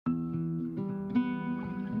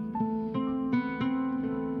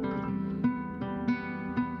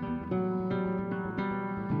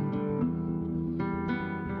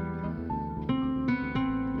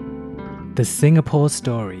The Singapore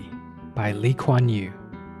Story by Kuan Yew.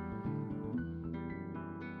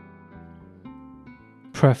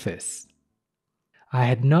 Preface. I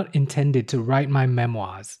had not intended to write my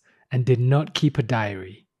memoirs and did not keep a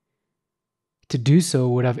diary. To do so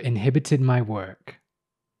would have inhibited my work.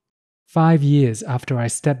 5 years after I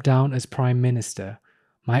stepped down as Prime Minister,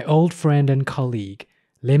 my old friend and colleague,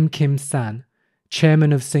 Lim Kim San,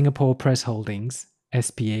 Chairman of Singapore Press Holdings,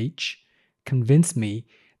 SPH, convinced me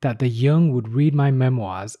that the young would read my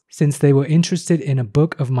memoirs since they were interested in a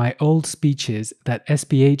book of my old speeches that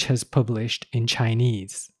SPH has published in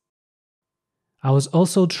Chinese. I was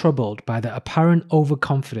also troubled by the apparent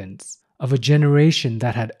overconfidence of a generation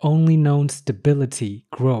that had only known stability,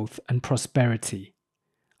 growth, and prosperity.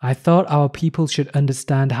 I thought our people should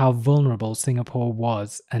understand how vulnerable Singapore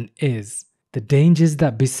was and is, the dangers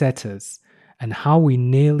that beset us, and how we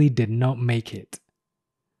nearly did not make it.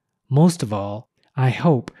 Most of all, I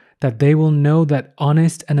hope that they will know that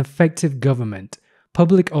honest and effective government,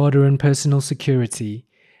 public order and personal security,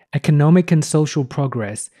 economic and social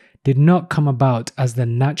progress did not come about as the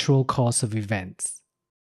natural course of events.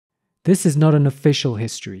 This is not an official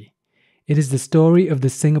history. It is the story of the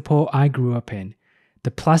Singapore I grew up in,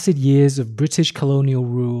 the placid years of British colonial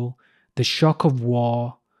rule, the shock of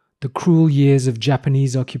war, the cruel years of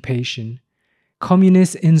Japanese occupation,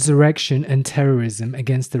 communist insurrection and terrorism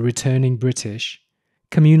against the returning British,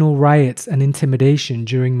 communal riots and intimidation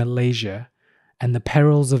during Malaysia, and the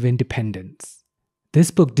perils of independence. This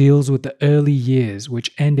book deals with the early years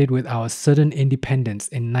which ended with our sudden independence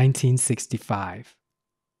in 1965.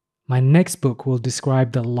 My next book will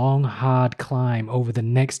describe the long, hard climb over the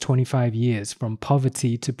next 25 years from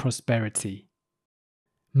poverty to prosperity.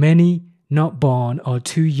 Many, not born or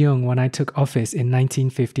too young when I took office in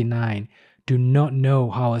 1959, do not know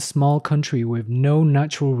how a small country with no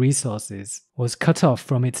natural resources was cut off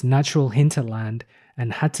from its natural hinterland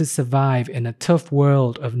and had to survive in a tough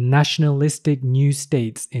world of nationalistic new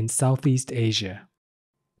states in Southeast Asia.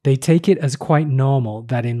 They take it as quite normal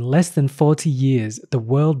that in less than 40 years the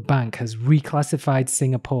World Bank has reclassified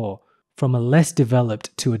Singapore from a less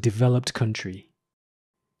developed to a developed country.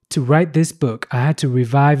 To write this book, I had to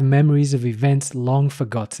revive memories of events long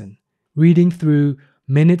forgotten, reading through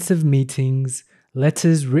minutes of meetings,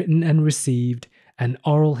 letters written and received, and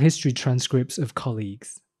oral history transcripts of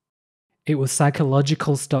colleagues. It was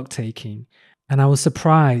psychological stock-taking, and I was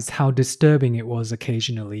surprised how disturbing it was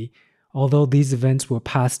occasionally, although these events were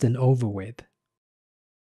past and over with.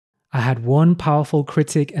 I had one powerful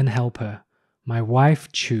critic and helper, my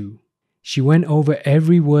wife Chu. She went over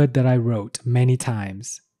every word that I wrote many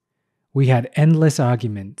times. We had endless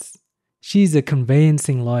arguments. She's a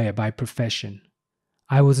conveyancing lawyer by profession.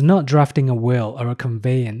 I was not drafting a will or a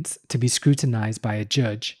conveyance to be scrutinized by a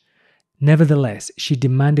judge. Nevertheless, she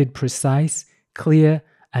demanded precise, clear,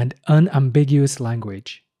 and unambiguous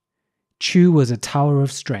language. Chu was a tower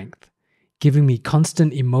of strength, giving me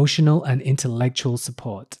constant emotional and intellectual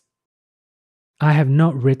support. I have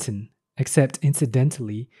not written, except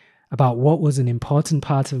incidentally, about what was an important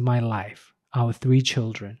part of my life, our 3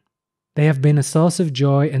 children. They have been a source of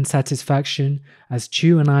joy and satisfaction as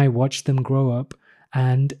Chu and I watched them grow up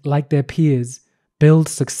and, like their peers, build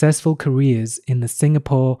successful careers in the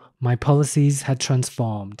Singapore my policies had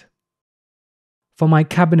transformed. For my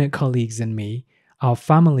cabinet colleagues and me, our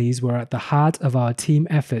families were at the heart of our team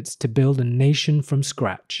efforts to build a nation from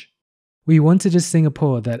scratch. We wanted a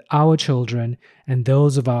Singapore that our children and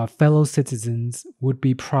those of our fellow citizens would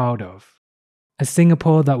be proud of. A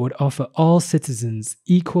Singapore that would offer all citizens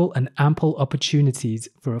equal and ample opportunities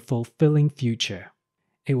for a fulfilling future.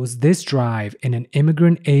 It was this drive in an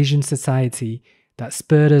immigrant Asian society that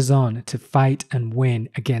spurred us on to fight and win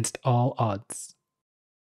against all odds.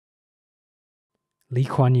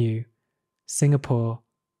 Kuan Yew, Singapore,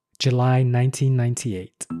 July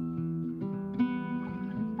 1998.